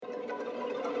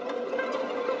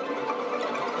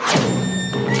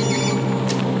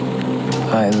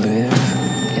I live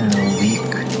in the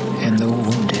weak and the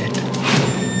wounded.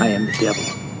 I am the devil,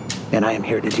 and I am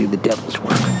here to do the devil's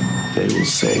work. They will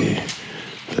say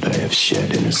that I have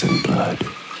shed innocent blood.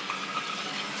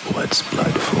 What's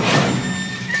blood for,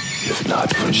 if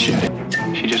not for shedding?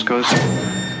 She just goes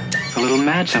a little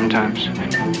mad sometimes.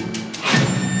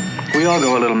 We all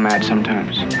go a little mad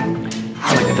sometimes.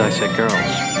 I like to dissect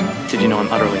girls. Did you know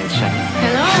I'm utterly insane?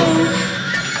 Hello?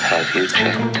 Have you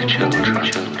checked the children?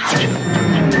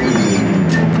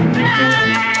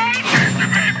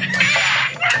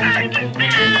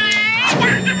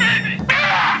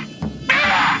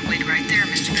 Wait right there,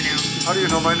 Mr. Bennell. How do you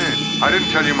know my name? I didn't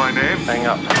tell you my name. Hang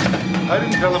up. I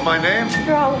didn't tell him my name.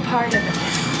 You're all a part of it.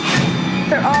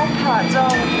 They're all pods,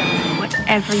 all of them.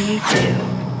 Whatever you do,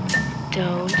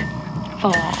 don't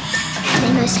fall.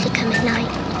 They mostly come at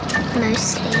night.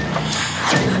 Mostly.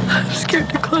 I'm scared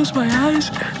to close my eyes.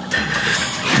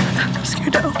 I'm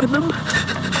scared to open them.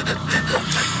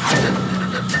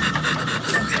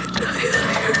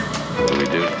 What do we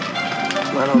do?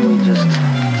 Why don't we just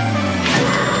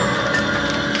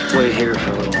wait here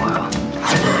for a little while?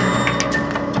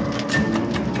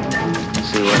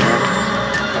 See what happens.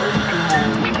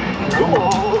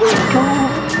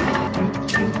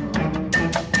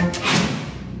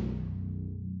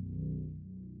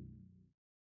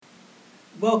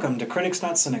 Welcome to Critics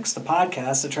Not Cynics, the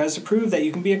podcast that tries to prove that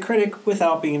you can be a critic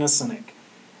without being a cynic.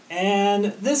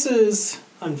 And this is,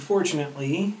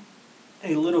 unfortunately,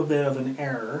 a little bit of an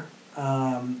error.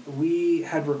 We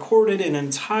had recorded an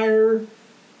entire,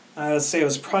 I would say it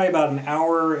was probably about an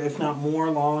hour, if not more,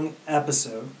 long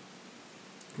episode.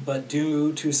 But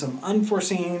due to some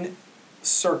unforeseen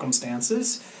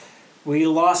circumstances, we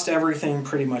lost everything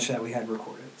pretty much that we had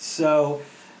recorded. So,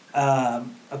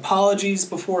 apologies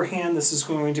beforehand. This is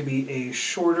going to be a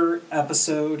shorter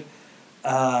episode.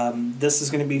 This is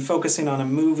going to be focusing on a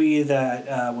movie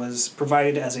that was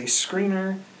provided as a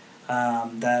screener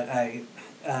that I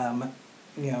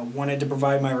wanted to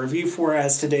provide my review for,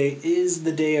 as today is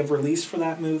the day of release for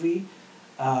that movie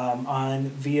on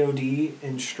VOD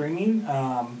and streaming.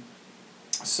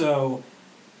 So,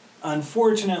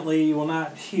 unfortunately, you will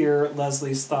not hear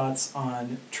Leslie's thoughts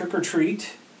on Trick or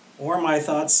Treat, or my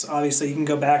thoughts. Obviously, you can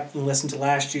go back and listen to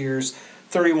last year's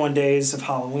 31 Days of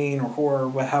Halloween or horror,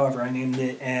 however I named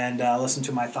it, and listen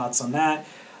to my thoughts on that.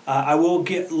 I will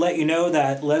let you know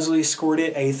that Leslie scored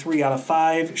it a 3 out of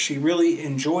 5. She really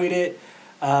enjoyed it,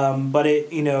 but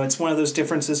it's one of those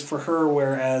differences for her,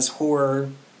 whereas horror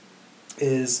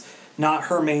is not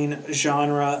her main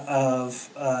genre of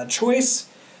choice.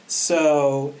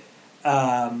 So,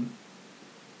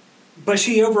 but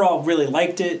she overall really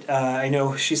liked it. I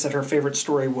know she said her favorite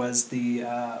story was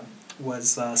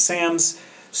Sam's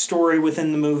story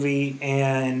within the movie,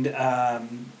 and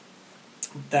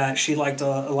that she liked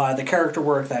a lot of the character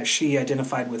work, that she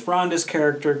identified with Rhonda's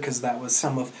character, because that was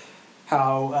some of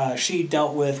how she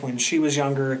dealt with when she was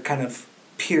younger, kind of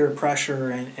peer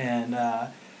pressure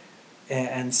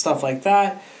and stuff like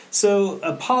that. So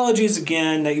apologies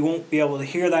again that you won't be able to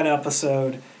hear that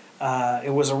episode.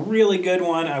 It was a really good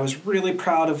one. I was really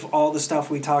proud of all the stuff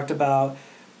we talked about,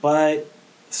 but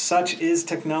such is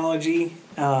technology,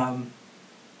 and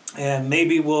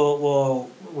maybe we'll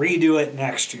redo it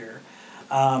next year.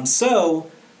 So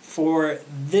for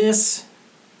this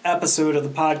episode of the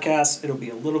podcast, it'll be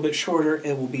a little bit shorter.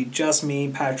 It will be just me,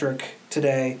 Patrick,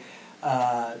 today,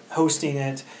 hosting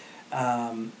it.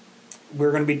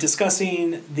 We're going to be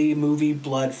discussing the movie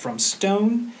Blood from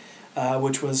Stone,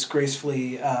 which was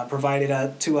gracefully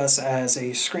provided to us as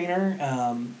a screener,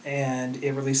 and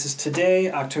it releases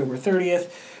today, October 30th.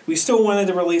 We still wanted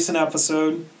to release an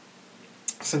episode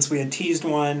since we had teased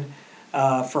one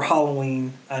for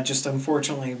Halloween. Just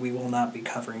unfortunately, we will not be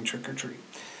covering Trick or Treat.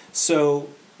 So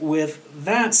with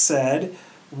that said,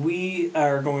 we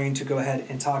are going to go ahead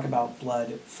and talk about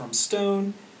Blood from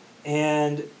Stone.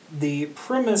 And the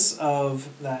premise of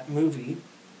that movie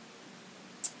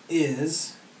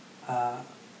is,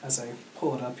 as I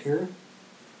pull it up here,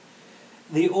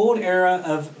 the old era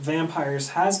of vampires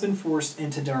has been forced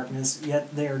into darkness,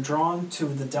 yet they are drawn to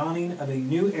the dawning of a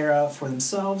new era for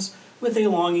themselves, with a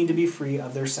longing to be free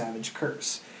of their savage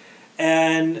curse.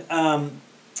 And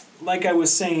like I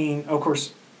was saying, of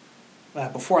course,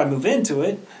 before I move into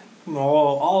it, I'm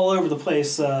all over the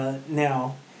place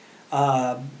now.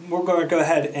 We're going to go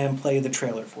ahead and play the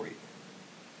trailer for you.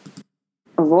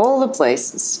 Of all the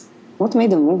places, what made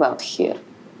them move out here?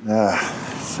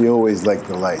 She always liked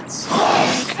the lights.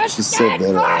 She said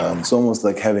that it's almost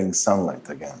like having sunlight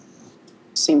again.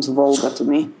 Seems vulgar to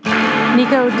me.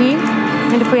 Nico D,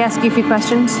 and if we ask you a few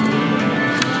questions?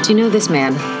 Do you know this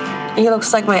man? He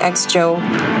looks like my ex Joe.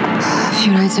 A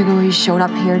few nights ago, he showed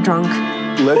up here drunk.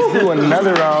 Let's do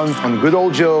another round on good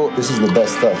old Joe. This is the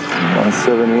best stuff.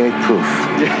 178 proof.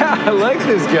 Yeah, I like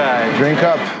this guy. Drink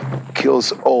up.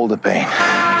 Kills all the pain.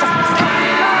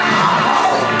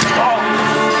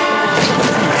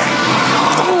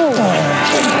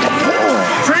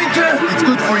 Drink it! It's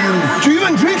good for you. Do you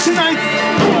even drink tonight?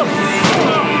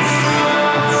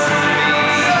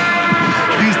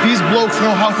 These blokes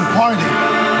know how to party.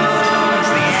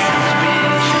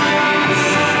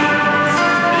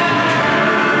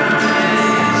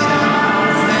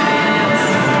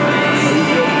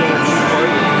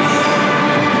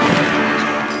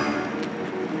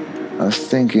 I was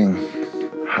thinking,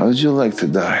 how would you like to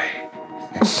die?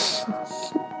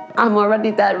 I'm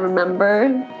already dead, remember?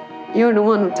 You're the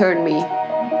one who turned me.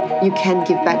 You can't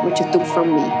give back what you took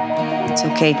from me. It's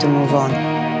okay to move on.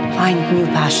 Find new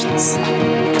passions.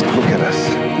 Look at us.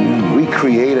 We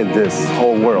created this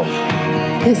whole world.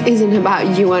 This isn't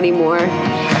about you anymore.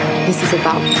 This is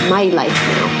about my life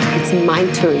now. It's my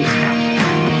turn.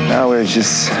 Now we're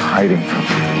just hiding from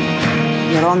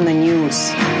it. You're on the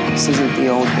news. This isn't the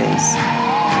old days.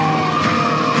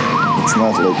 It's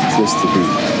not like it used to be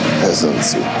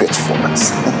peasants with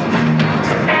pitchforks.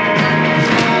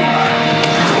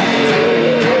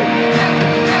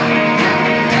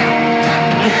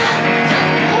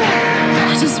 I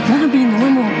just want to be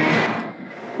normal.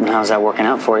 And how's that working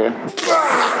out for you?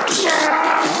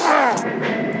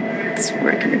 It's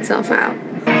working itself out.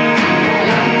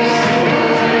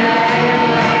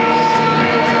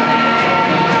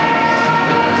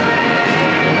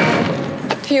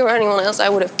 If you were anyone else, I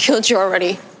would have killed you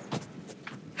already.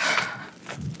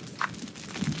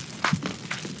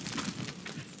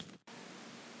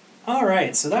 All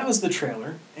right, so that was the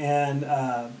trailer, and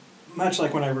much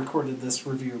like when I recorded this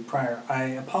review prior, I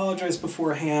apologize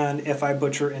beforehand if I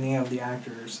butcher any of the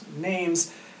actors'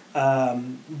 names.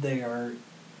 They are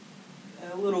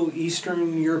a little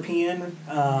Eastern European,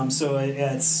 so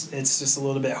it's just a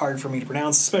little bit hard for me to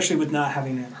pronounce, especially with not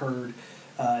having heard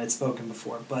it spoken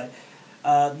before. But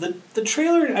the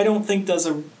trailer, I don't think, does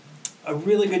a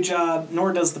really good job,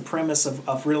 nor does the premise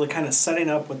of really kind of setting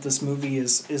up what this movie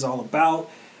is all about.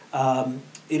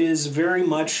 It is very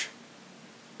much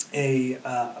a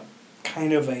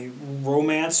kind of a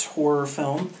romance horror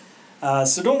film.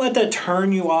 So don't let that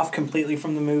turn you off completely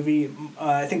from the movie.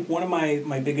 I think one of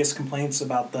my biggest complaints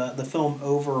about the film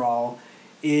overall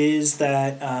is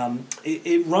that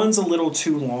it runs a little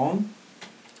too long.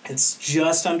 It's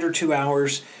just under 2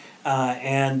 hours,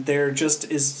 and there just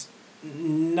is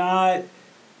not,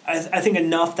 I think,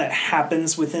 enough that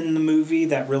happens within the movie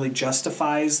that really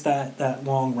justifies that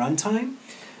long runtime.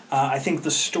 I think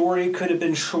the story could have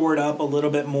been shored up a little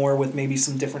bit more with maybe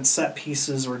some different set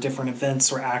pieces or different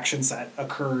events or actions that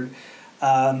occurred.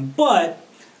 But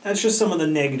that's just some of the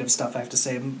negative stuff I have to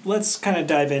say. Let's kind of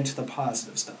dive into the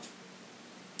positive stuff.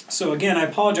 So again, I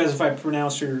apologize if I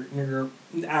pronounced your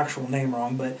actual name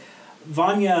wrong, but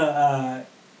Vanya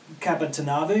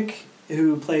Kapitanovic,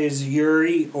 who plays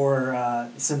Yuri, or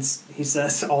since he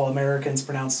says all Americans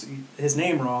pronounce his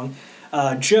name wrong,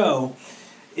 Joe,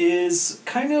 is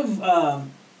kind of,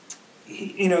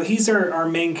 he's our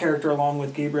main character along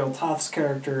with Gabriel Toth's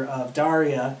character of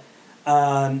Daria,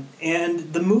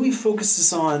 and the movie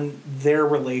focuses on their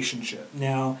relationship.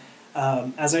 Now,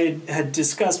 as I had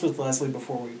discussed with Leslie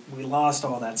before we lost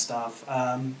all that stuff,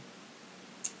 I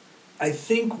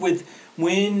think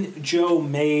when Joe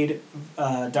made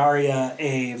Daria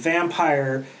a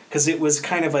vampire, because it was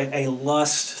kind of a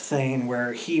lust thing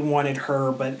where he wanted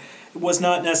her, but it was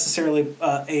not necessarily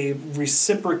a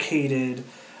reciprocated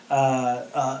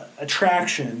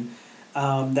attraction,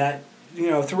 that,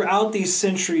 throughout these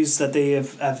centuries that they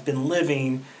have been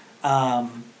living,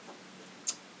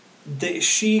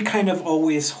 she kind of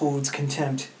always holds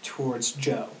contempt towards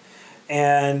Joe.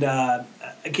 And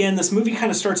again, this movie kind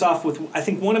of starts off with, I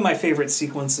think, one of my favorite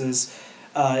sequences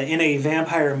in a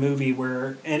vampire movie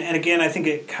where, and again, I think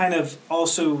it kind of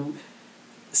also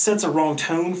sets a wrong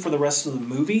tone for the rest of the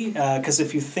movie, because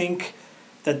if you think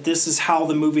that this is how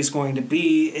the movie's going to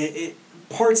be,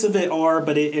 parts of it are,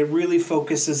 but it really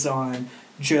focuses on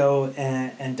Joe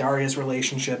and Daria's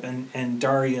relationship and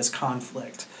Daria's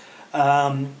conflict.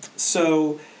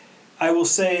 So I will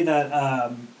say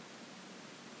that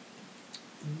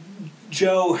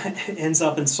Joe ends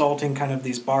up insulting kind of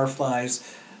these barflies,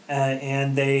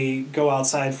 and they go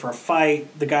outside for a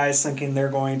fight. The guy's thinking they're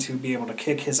going to be able to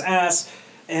kick his ass,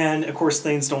 and of course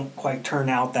things don't quite turn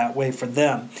out that way for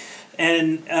them.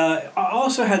 And I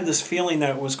also had this feeling that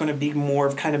it was going to be more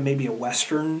of kind of maybe a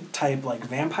Western type like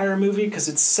vampire movie, because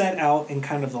it's set out in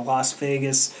kind of the Las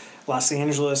Vegas Los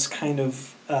Angeles kind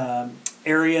of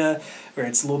area, where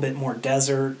it's a little bit more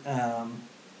desert,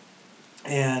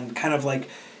 and kind of like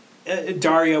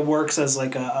Daria works as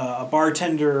like a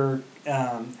bartender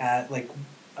at like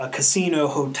a casino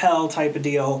hotel type of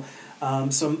deal.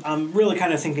 So I'm really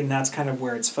kind of thinking that's kind of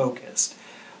where it's focused.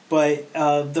 But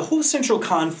the whole central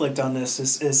conflict on this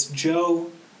is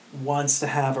Joe wants to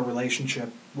have a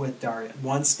relationship with Daria,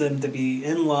 wants them to be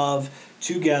in love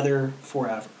together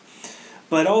forever.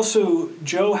 But also,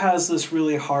 Joe has this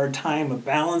really hard time of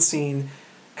balancing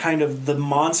kind of the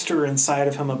monster inside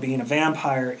of him of being a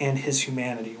vampire and his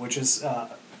humanity, which is, a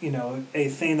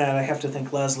thing that I have to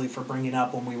thank Leslie for bringing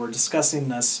up when we were discussing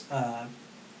this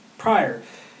prior.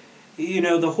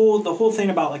 The whole thing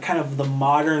about like kind of the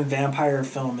modern vampire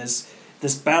film is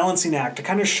this balancing act to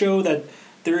kind of show that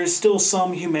there is still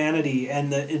some humanity,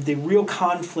 and the real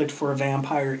conflict for a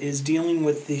vampire is dealing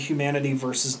with the humanity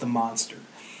versus the monster.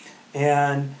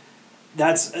 And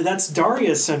that's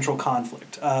Daria's central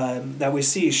conflict that we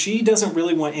see. She doesn't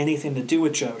really want anything to do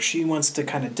with Joe. She wants to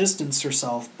kind of distance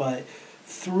herself, but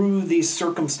through these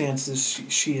circumstances,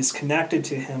 she is connected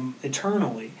to him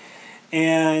eternally.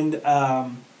 And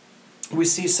we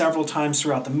see several times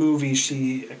throughout the movie,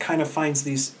 she kind of finds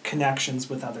these connections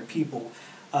with other people.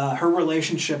 Her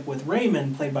relationship with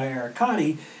Raymond, played by Eric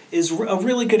Cotty, is a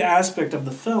really good aspect of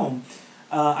the film.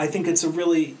 I think it's a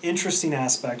really interesting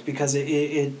aspect because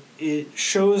it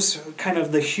shows kind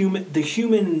of the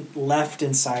human left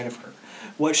inside of her,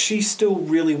 what she still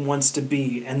really wants to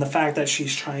be, and the fact that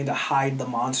she's trying to hide the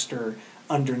monster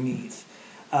underneath.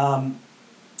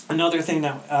 Another thing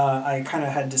that I kind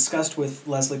of had discussed with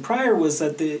Leslie prior was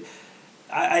that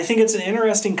I think it's an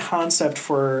interesting concept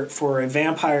for a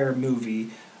vampire movie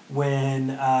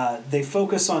when they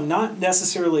focus on not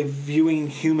necessarily viewing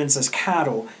humans as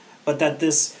cattle, but that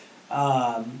this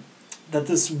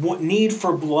need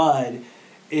for blood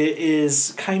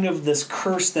is kind of this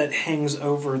curse that hangs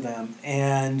over them.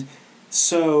 And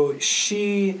so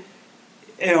she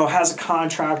has a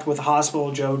contract with a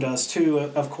hospital. Joe does too,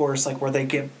 of course, like where they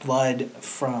get blood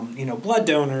from, blood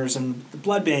donors and the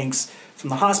blood banks from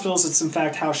the hospitals. It's in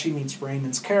fact how she meets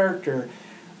Raymond's character.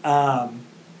 And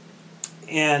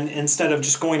instead of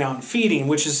just going out and feeding,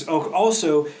 which is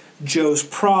also Joe's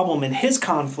problem and his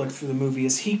conflict through the movie,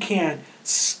 is he can't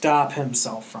stop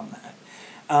himself from that.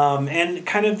 And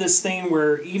kind of this thing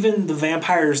where even the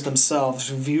vampires themselves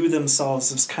view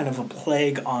themselves as kind of a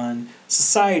plague on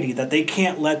society, that they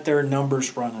can't let their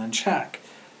numbers run unchecked.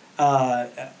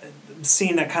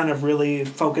 Scene that kind of really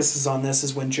focuses on this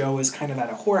is when Joe is kind of at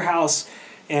a whorehouse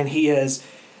and he has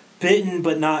bitten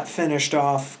but not finished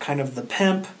off kind of the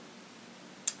pimp.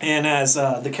 And as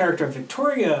the character of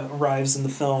Victoria arrives in the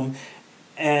film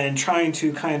and trying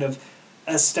to kind of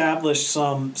establish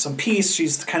some peace,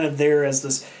 she's kind of there as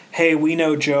this, hey, we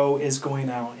know Joe is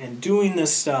going out and doing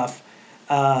this stuff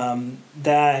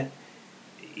that,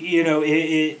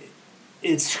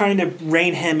 it's trying to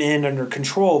rein him in under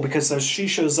control, because as she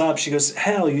shows up, she goes,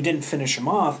 hell, you didn't finish him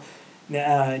off.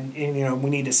 And we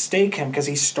need to stake him because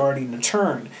he's starting to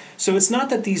turn. So it's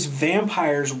not that these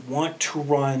vampires want to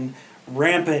run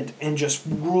rampant and just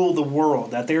rule the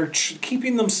world, that they're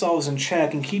keeping themselves in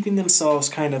check and keeping themselves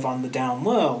kind of on the down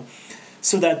low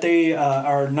so that they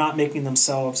are not making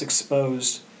themselves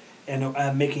exposed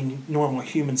and making normal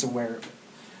humans aware of it.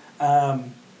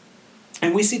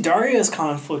 And we see Daria's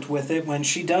conflict with it when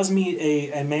she does meet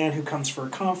a man who comes for a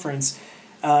conference,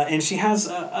 and she has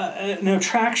an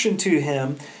attraction to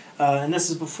him, and this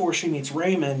is before she meets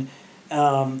Raymond.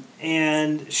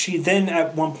 And she then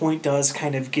at one point does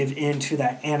kind of give in to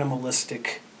that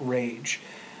animalistic rage.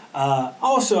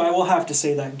 Also, I will have to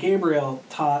say that Gabrielle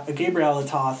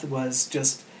Atoth was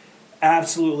just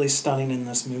absolutely stunning in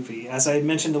this movie. As I had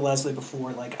mentioned to Leslie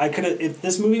before, like if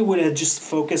this movie would have just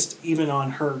focused even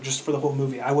on her just for the whole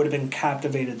movie, I would have been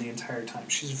captivated the entire time.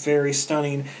 She's very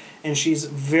stunning, and she's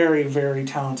very, very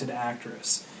talented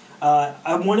actress.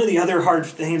 One of the other hard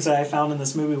things that I found in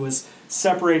this movie was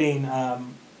separating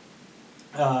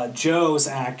Joe's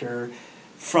actor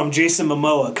from Jason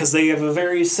Momoa, because they have a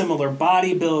very similar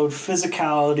body build,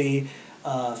 physicality,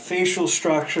 facial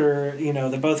structure.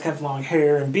 They both have long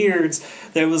hair and beards.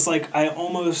 That was like I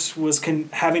almost was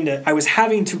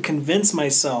having to convince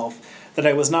myself that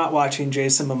I was not watching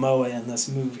Jason Momoa in this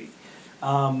movie.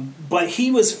 But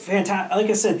he was fantastic. Like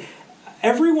I said,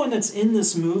 everyone that's in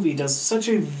this movie does such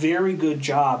a very good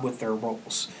job with their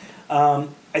roles.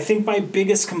 I think my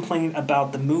biggest complaint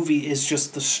about the movie is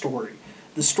just the story.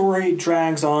 The story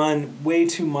drags on way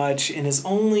too much and is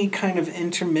only kind of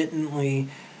intermittently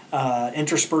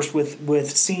interspersed with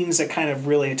scenes that kind of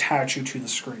really attach you to the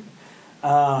screen.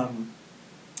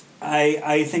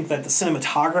 I think that the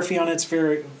cinematography on it's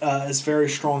is very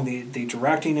strong. The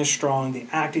directing is strong. The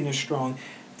acting is strong.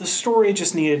 The story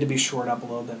just needed to be shored up a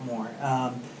little bit more.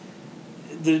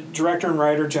 The director and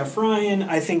writer, Jeff Ryan,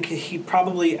 I think he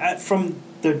probably, from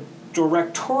the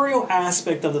directorial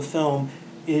aspect of the film,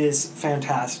 is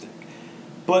fantastic.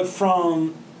 But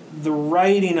from the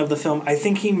writing of the film, I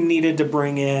think he needed to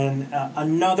bring in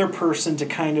another person to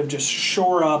kind of just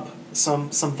shore up some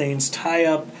things, tie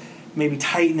up, maybe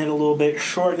tighten it a little bit,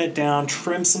 shorten it down,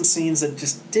 trim some scenes that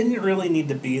just didn't really need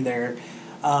to be there.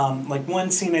 Like one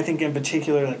scene I think in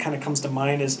particular that kind of comes to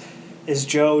mind is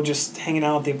Joe just hanging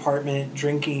out at the apartment,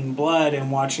 drinking blood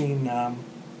and watching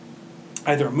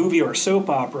either a movie or a soap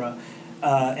opera,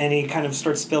 and he kind of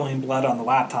starts spilling blood on the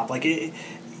laptop. Like it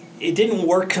didn't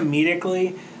work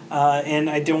comedically, and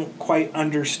I don't quite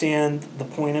understand the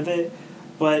point of it.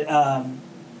 But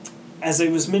as I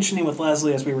was mentioning with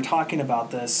Leslie as we were talking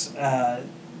about this,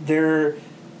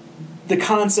 the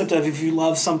concept of if you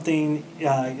love something,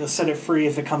 you'll set it free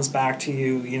if it comes back to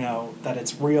you, that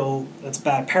it's real. That's a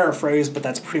bad paraphrase, but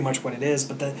that's pretty much what it is.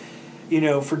 But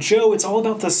for Joe, it's all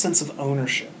about the sense of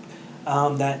ownership.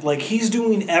 That like he's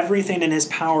doing everything in his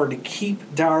power to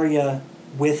keep Daria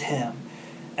with him,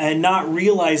 and not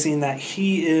realizing that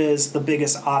he is the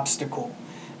biggest obstacle,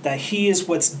 that he is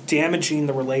what's damaging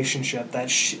the relationship, that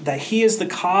he is the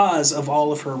cause of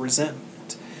all of her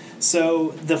resentment. So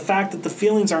the fact that the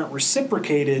feelings aren't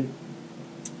reciprocated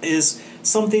is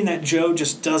something that Joe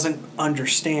just doesn't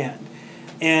understand.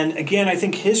 And again, I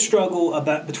think his struggle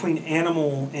between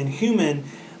animal and human,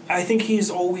 I think he's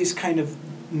always kind of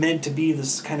meant to be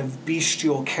this kind of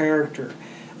bestial character,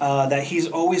 that he's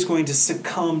always going to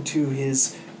succumb to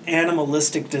his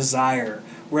animalistic desire,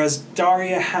 whereas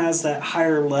Daria has that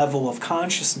higher level of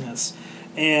consciousness.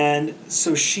 And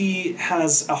so she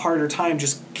has a harder time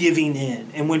just giving in.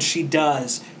 And when she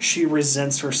does, she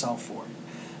resents herself for it.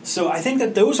 So I think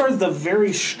that those are the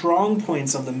very strong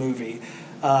points of the movie.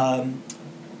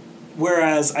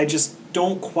 Whereas I just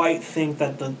don't quite think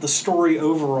that the story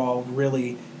overall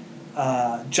really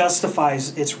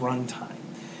justifies its runtime.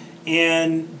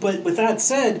 But with that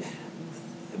said,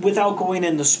 without going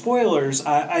into spoilers,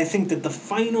 I think that the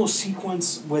final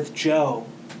sequence with Joe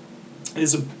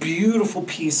is a beautiful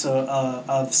piece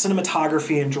of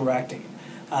cinematography and directing.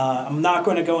 I'm not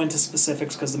going to go into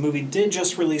specifics because the movie did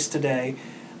just release today.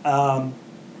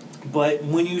 But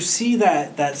when you see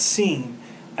that scene,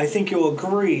 I think you'll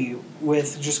agree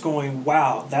with just going,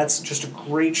 wow, that's just a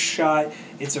great shot.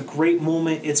 It's a great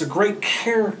moment. It's a great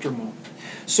character moment.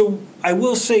 So I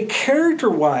will say,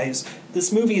 character-wise,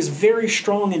 this movie is very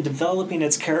strong in developing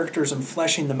its characters and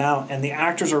fleshing them out, and the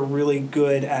actors are really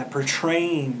good at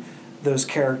portraying those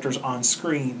characters on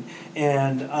screen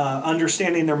and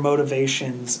understanding their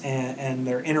motivations and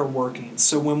their inner workings.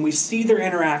 So when we see their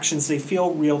interactions, they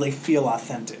feel real, they feel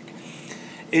authentic.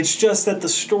 It's just that the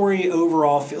story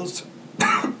overall feels,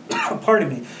 pardon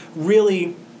me,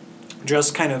 really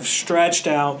just kind of stretched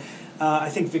out. I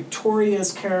think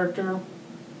Victoria's character,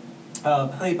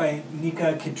 played by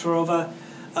Nika Kitrova,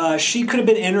 she could have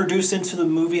been introduced into the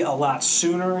movie a lot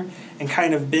sooner and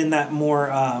kind of been that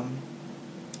more...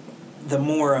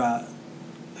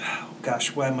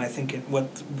 what am I thinking?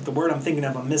 What the word I'm thinking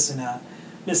of? I'm missing out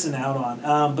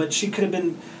on. But she could have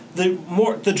been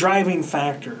the driving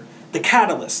factor, the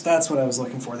catalyst. That's what I was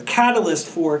looking for. The catalyst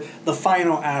for the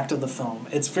final act of the film.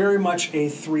 It's very much a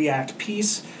 3-act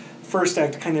piece. First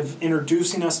act kind of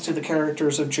introducing us to the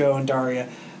characters of Joe and Daria.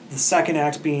 The second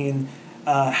act being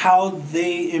how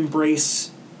they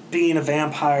embrace being a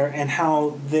vampire and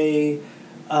how they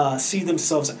see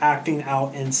themselves acting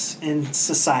out in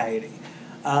society.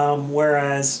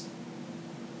 Whereas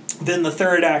then the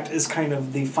third act is kind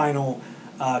of the final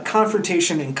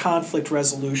confrontation and conflict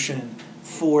resolution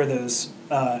for those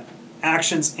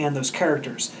actions and those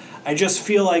characters. I just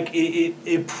feel like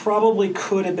it probably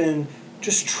could have been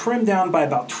just trimmed down by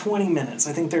about 20 minutes.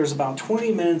 I think there's about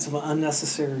 20 minutes of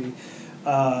unnecessary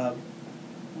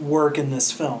work in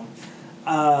this film.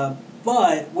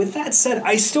 But with that said,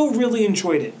 I still really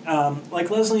enjoyed it. Like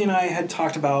Leslie and I had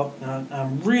talked about,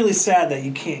 I'm really sad that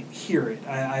you can't hear it.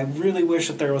 I really wish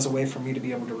that there was a way for me to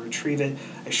be able to retrieve it.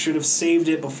 I should have saved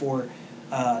it before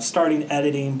starting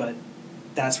editing, but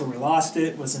that's where we lost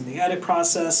it, was in the edit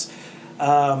process.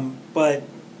 But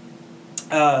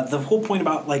the whole point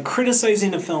about like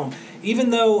criticizing a film,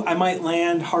 even though I might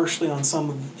land harshly on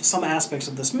some aspects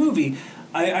of this movie,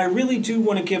 I really do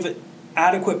want to give it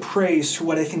adequate praise to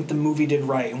what I think the movie did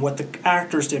right and what the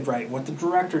actors did right and what the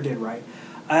director did right.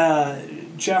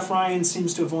 Jeff Ryan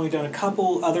seems to have only done a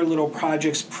couple other little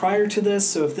projects prior to this,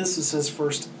 so if this is his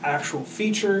first actual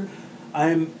feature,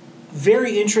 I'm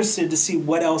very interested to see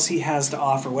what else he has to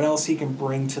offer, what else he can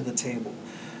bring to the table.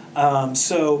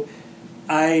 So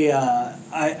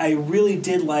I really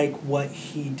did like what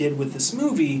he did with this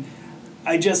movie.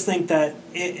 I just think that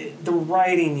the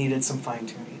writing needed some fine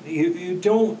tuning. You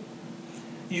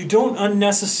don't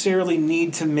unnecessarily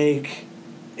need to make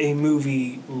a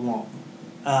movie long.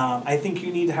 I think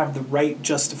you need to have the right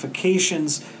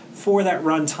justifications for that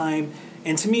runtime,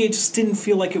 and to me, it just didn't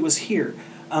feel like it was here.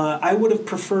 I would have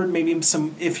preferred maybe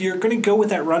some. If you're going to go with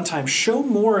that runtime, show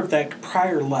more of that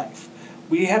prior life.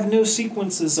 We have no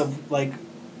sequences of like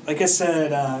I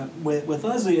said with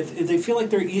Leslie. If they feel like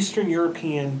they're Eastern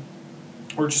European,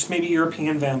 or just maybe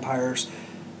European vampires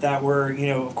that were,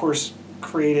 of course,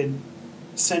 created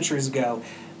centuries ago,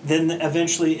 then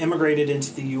eventually immigrated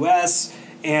into the U.S.,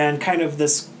 and kind of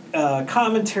this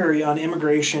commentary on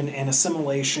immigration and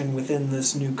assimilation within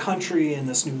this new country and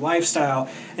this new lifestyle,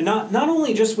 and not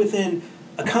only just within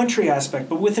a country aspect,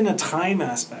 but within a time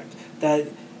aspect, that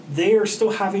they are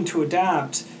still having to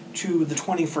adapt to the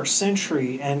 21st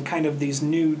century and kind of these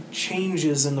new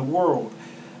changes in the world.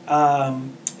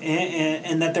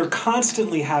 And that they're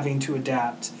constantly having to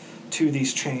adapt to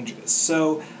these changes.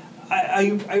 So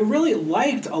I really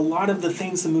liked a lot of the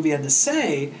things the movie had to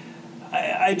say.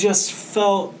 I just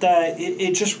felt that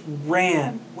it just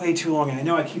ran way too long. And I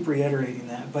know I keep reiterating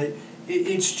that, but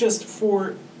it's just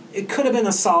it could have been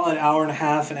a solid hour and a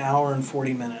half, an hour and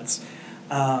 40 minutes.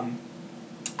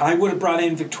 I would have brought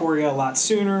in Victoria a lot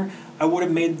sooner. I would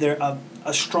have made there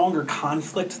a stronger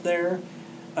conflict there.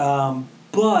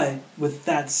 But with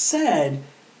that said,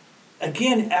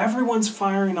 again, everyone's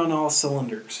firing on all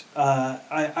cylinders.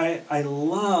 I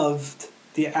loved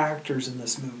the actors in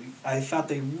this movie. I thought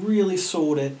they really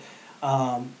sold it.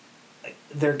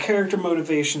 Their character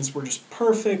motivations were just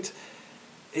perfect.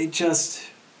 It just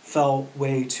felt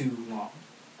way too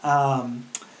long.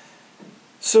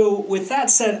 So with that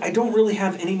said, I don't really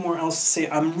have any more else to say.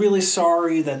 I'm really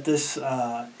sorry that this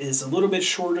is a little bit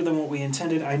shorter than what we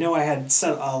intended. I know I had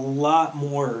said a lot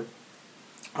more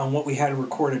on what we had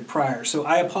recorded prior. So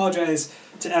I apologize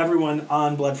to everyone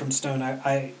on Blood from Stone.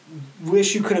 I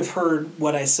wish you could have heard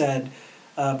what I said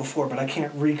before, but I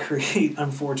can't recreate,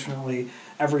 unfortunately,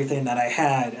 everything that I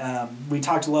had. We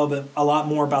talked a lot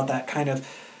more about that kind of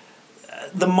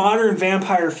the modern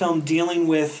vampire film dealing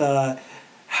with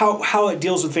how it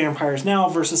deals with vampires now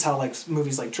versus how like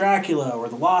movies like Dracula or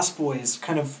The Lost Boys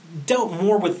kind of dealt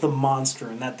more with the monster,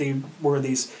 and that they were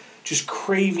these just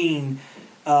craving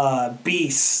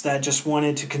beasts that just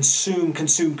wanted to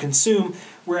consume.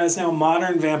 Whereas now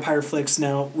modern vampire flicks,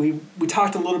 now we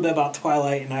talked a little bit about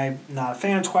Twilight, and I'm not a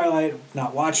fan of Twilight,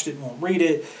 not watched it, won't read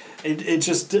it. It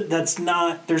just, there's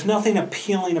nothing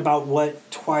appealing about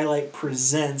what Twilight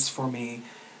presents for me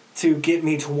to get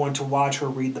me to want to watch or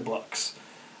read the books.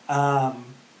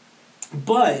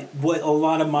 But what a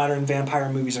lot of modern vampire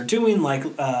movies are doing,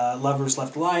 like Lovers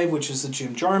Left Alive, which is a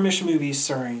Jim Jarmusch movie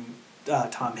starring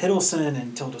Tom Hiddleston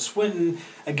and Tilda Swinton,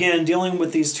 again, dealing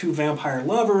with these two vampire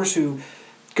lovers who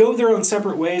go their own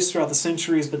separate ways throughout the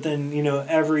centuries, but then,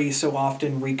 every so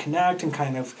often reconnect and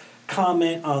kind of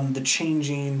comment on the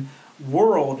changing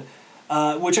world,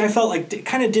 which I felt like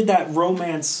kind of did that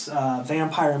romance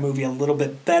vampire movie a little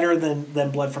bit better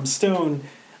than Blood from Stone.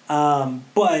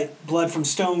 But Blood from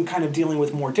Stone kind of dealing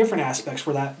with more different aspects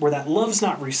where that love's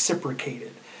not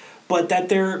reciprocated, but that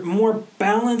they're more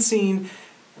balancing,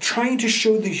 trying to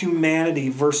show the humanity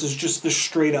versus just the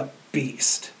straight up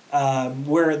beast,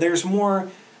 where there's more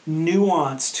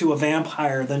nuance to a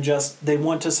vampire than just they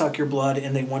want to suck your blood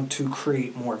and they want to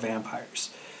create more vampires.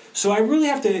 So I really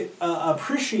have to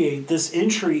appreciate this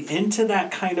entry into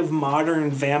that kind of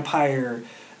modern vampire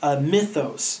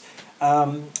mythos.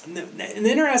 An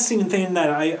interesting thing that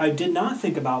I did not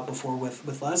think about before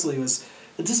with Leslie was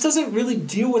that this doesn't really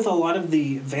deal with a lot of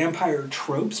the vampire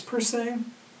tropes per se.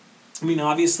 I mean,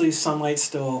 obviously sunlight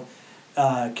still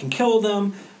can kill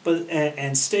them,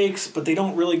 and stakes, but they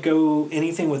don't really go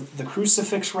anything with the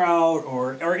crucifix route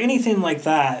or anything like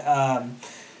that.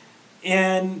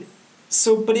 And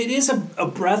so, but it is a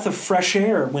breath of fresh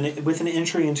air with an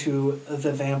entry into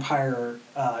the vampire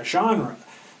genre.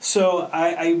 So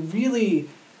I really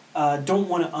don't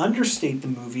want to understate the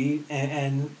movie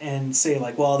and say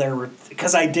like, well,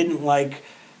 because I didn't like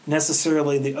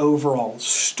necessarily the overall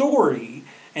story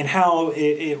and how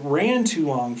it ran too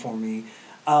long for me.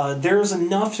 There's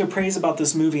enough to praise about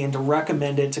this movie and to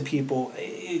recommend it to people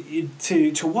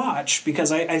to watch,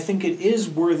 because I think it is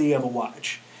worthy of a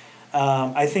watch.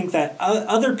 I think that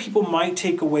other people might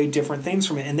take away different things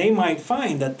from it, and they might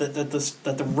find that the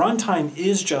runtime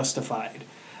is justified.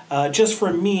 Just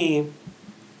for me,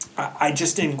 I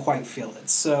just didn't quite feel it.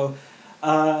 So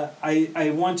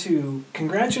I want to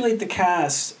congratulate the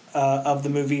cast of the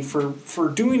movie for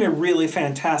doing a really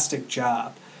fantastic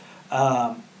job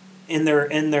in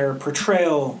their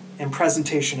portrayal and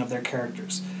presentation of their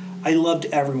characters. I loved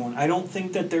everyone. I don't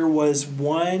think that there was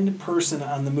one person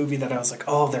on the movie that I was like,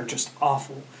 oh, they're just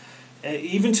awful.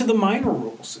 Even to the minor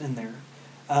roles in there.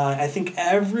 I think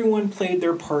everyone played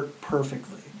their part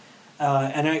perfectly.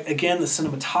 And again, the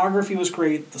cinematography was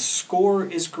great. The score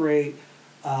is great.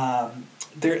 I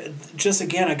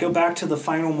go back to the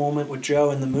final moment with Joe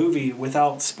in the movie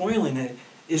without spoiling it.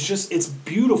 It's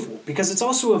beautiful because it's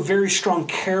also a very strong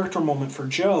character moment for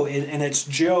Joe, and it's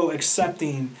Joe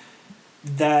accepting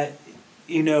that,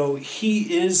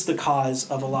 he is the cause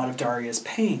of a lot of Daria's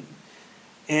pain.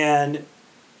 And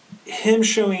him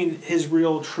showing his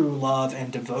real true love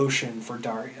and devotion for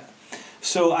Daria.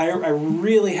 So I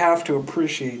really have to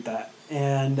appreciate that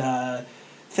and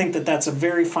think that that's a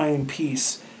very fine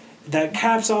piece that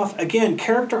caps off, again,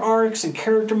 character arcs and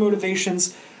character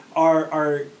motivations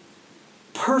are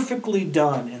perfectly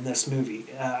done in this movie.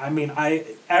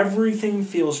 Everything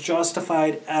feels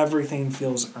justified, everything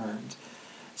feels earned.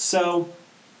 So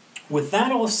with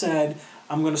that all said,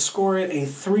 I'm going to score it a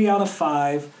 3 out of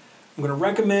 5. I'm going to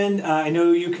recommend, I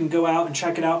know you can go out and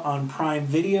check it out on Prime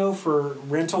Video for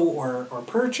rental or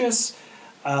purchase.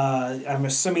 I'm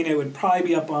assuming it would probably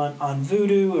be up on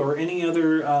Vudu or any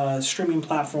other streaming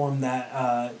platform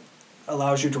that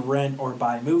allows you to rent or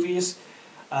buy movies.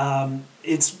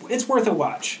 It's worth a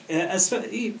watch.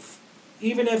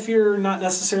 Even if you're not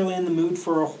necessarily in the mood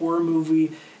for a horror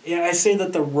movie, I say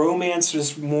that the romance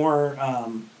is more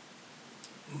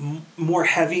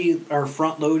heavy or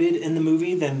front-loaded in the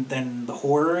movie than the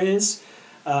horror is,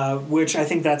 which I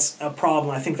think that's a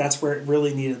problem. I think that's where it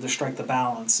really needed to strike the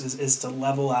balance, is to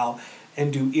level out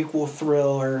and do equal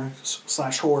thriller /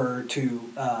 horror to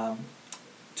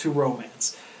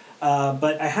romance.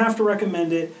 But I have to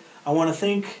recommend it. I want to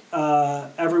thank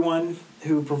everyone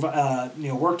who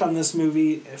worked on this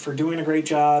movie for doing a great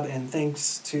job, and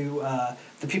thanks to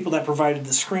the people that provided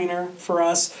the screener for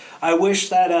us. I wish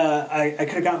that I could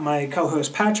have got my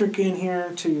co-host Patrick in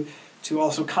here to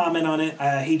also comment on it.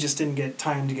 He just didn't get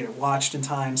time to get it watched in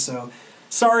time, so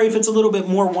sorry if it's a little bit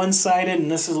more one-sided and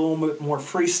this is a little bit more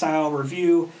freestyle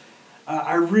review.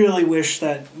 I really wish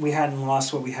that we hadn't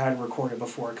lost what we had recorded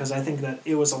before, because I think that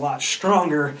it was a lot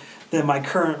stronger than my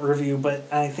current review,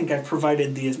 but I think I've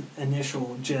provided the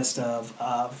initial gist of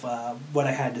what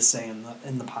I had to say in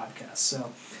the podcast.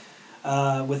 So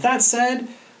with that said,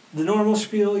 the normal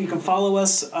spiel, you can follow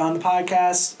us on the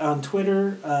podcast on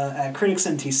Twitter at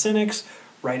CriticsNTCynics,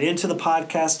 right into the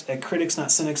podcast at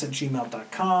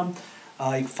criticsnotcynics@gmail.com. You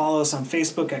can follow us on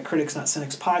Facebook at Critics Not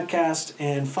Cynics Podcast,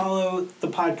 and follow the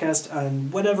podcast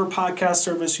on whatever podcast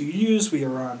service you use. We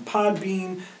are on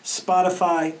Podbean,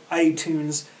 Spotify,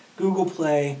 iTunes, Google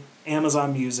Play,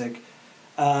 Amazon Music.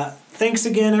 Thanks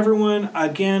again, everyone.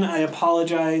 Again, I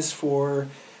apologize for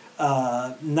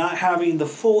not having the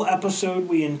full episode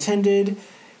we intended.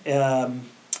 That's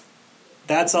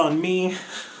on me,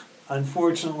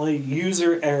 unfortunately,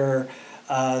 user error.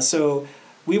 So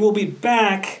we will be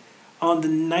back on the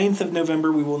 9th of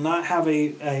November. We will not have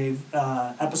a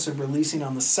episode releasing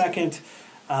on the 2nd.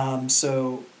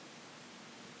 So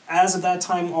as of that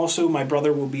time, also, my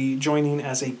brother will be joining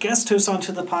as a guest host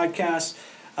onto the podcast,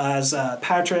 as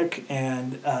Patrick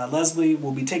and Leslie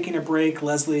will be taking a break.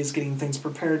 Leslie is getting things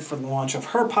prepared for the launch of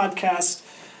her podcast.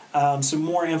 So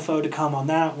more info to come on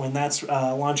that when that's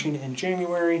launching in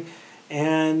January.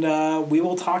 And we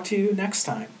will talk to you next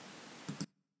time.